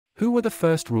Who were the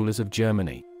first rulers of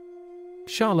Germany?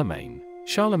 Charlemagne.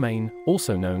 Charlemagne,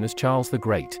 also known as Charles the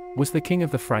Great, was the king of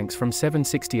the Franks from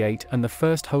 768 and the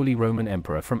first Holy Roman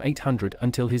Emperor from 800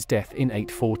 until his death in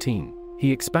 814.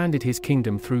 He expanded his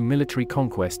kingdom through military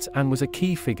conquests and was a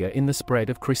key figure in the spread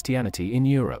of Christianity in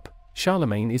Europe.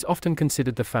 Charlemagne is often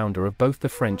considered the founder of both the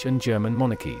French and German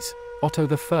monarchies. Otto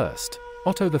I.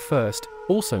 Otto I,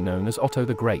 also known as Otto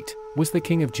the Great, was the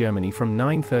king of Germany from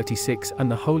 936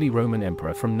 and the Holy Roman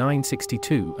Emperor from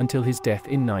 962 until his death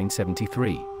in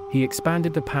 973. He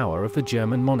expanded the power of the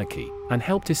German monarchy, and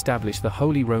helped establish the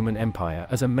Holy Roman Empire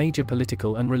as a major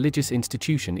political and religious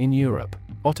institution in Europe.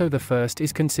 Otto I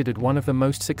is considered one of the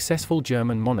most successful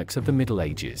German monarchs of the Middle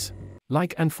Ages.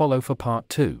 Like and follow for Part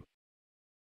 2.